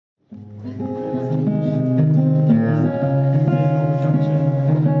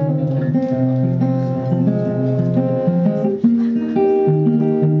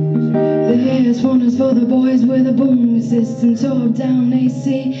system, top down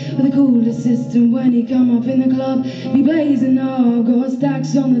AC with a cooler system. When he come up in the club, be blazing up, got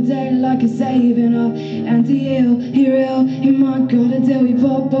stacks on the deck like a saving up. And he ill, he real, he might got a deal. He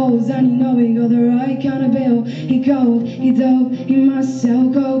pop balls and he know he got the right kind of bill. He cold, he dope, he must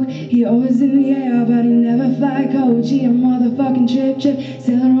sell coke. He always in the air, but he never fly coach. He a motherfucking trip,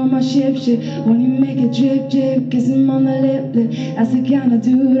 sailor on my ship. When he make a drip, kiss him on the lip. That's the kind of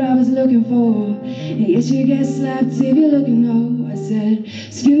dude I was looking for. And yes, you get slapped if you're looking low. I said,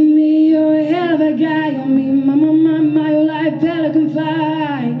 excuse me, you're a hell of a guy. On me, my whole life pelican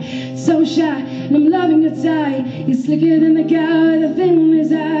fly. So shy, and I'm loving your tie. You're slicker than the guy with a thing on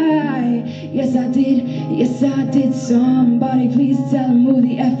his eye. Yes, I did. Somebody please tell him who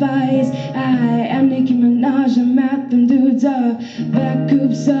the F.I. is. I am Nicki Minaj, I'm at them dudes up. Back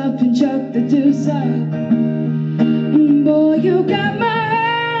coops up and chuck the deuce up. Boy, you got my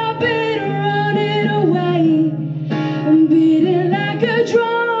heartbeat running away. I'm beating like a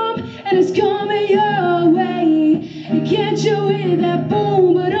drum, and it's coming your way. Can't you hear that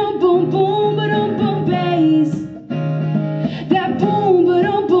boom, ba-dum, boom, boom, ba-dum, boom, bass? That boom,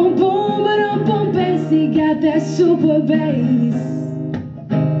 ba-dum, boom, boom, ba-dum, boom, bass. He got that super bass.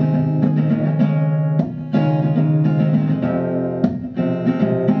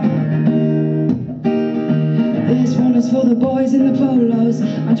 This one is for the boys in the polos,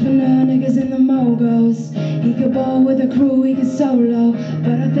 entrepreneur niggas in the mogos. He could ball with a crew, he could solo,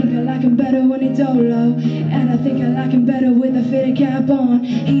 but I think I like him better when he dolo. And I think I like him better with a fitted cap on.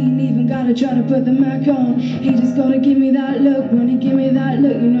 He ain't even gotta try to put the Mac on. He just gotta give me that look. When he give me that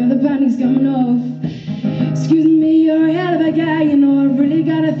look, you know the panty's coming off. Excuse me, you're a hell of a guy. You know I really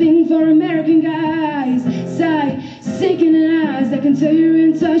got a thing for American guys. Sigh, sinking in eyes that can tell you're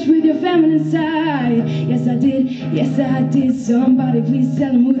in touch with your feminine side. Yes, I did. Somebody please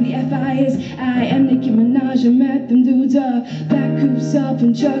tell him who the F.I. is. I am Nicki Minaj, I met them dudes up. Back coops up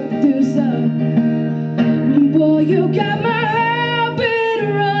and chuck the deuce up. Boy, you got my heartbeat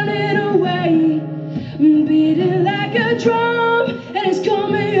running away. Beating like a drum, and it's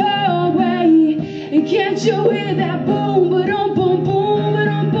coming your way. And can't you hear that boom, ba-dum, boom, boom,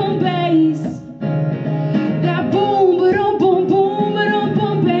 ba-dum, boom, bass? That boom, ba-dum, boom, boom, ba-dum,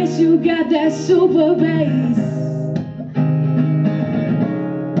 boom, bass. You got that super bass.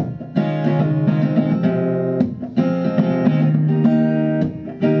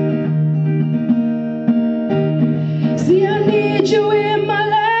 See, I need you in my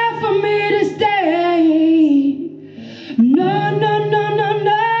life for me to stay. No, no, no, no,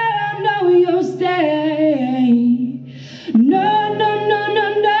 no, no, you'll stay. No, no, no, no,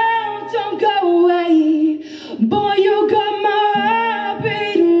 no, don't go away. Boy, you got my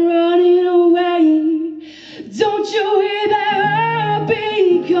heartbeat running away. Don't you hear that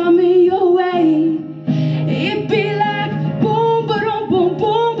heartbeat coming your way? It be like boom, ba-dum, boom,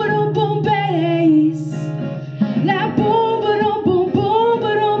 boom, ba-dum, boom, bass. Like boom, ba-dum, boom, boom,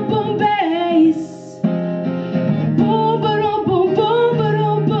 ba-dum, boom, bass. Boom, ba-dum, boom, boom,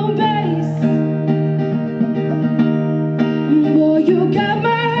 ba-dum, boom, bass. Boy, you got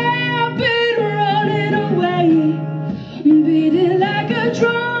my heartbeat running away. Beating like a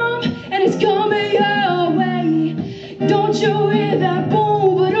drum, and it's coming your way. Don't you hear that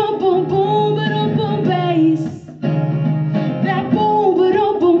boom, ba-dum, boom, boom, ba-dum, boom, bass? That boom,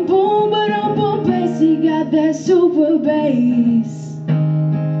 ba-dum, boom, boom, ba-dum, boom, bass. He got that super bass.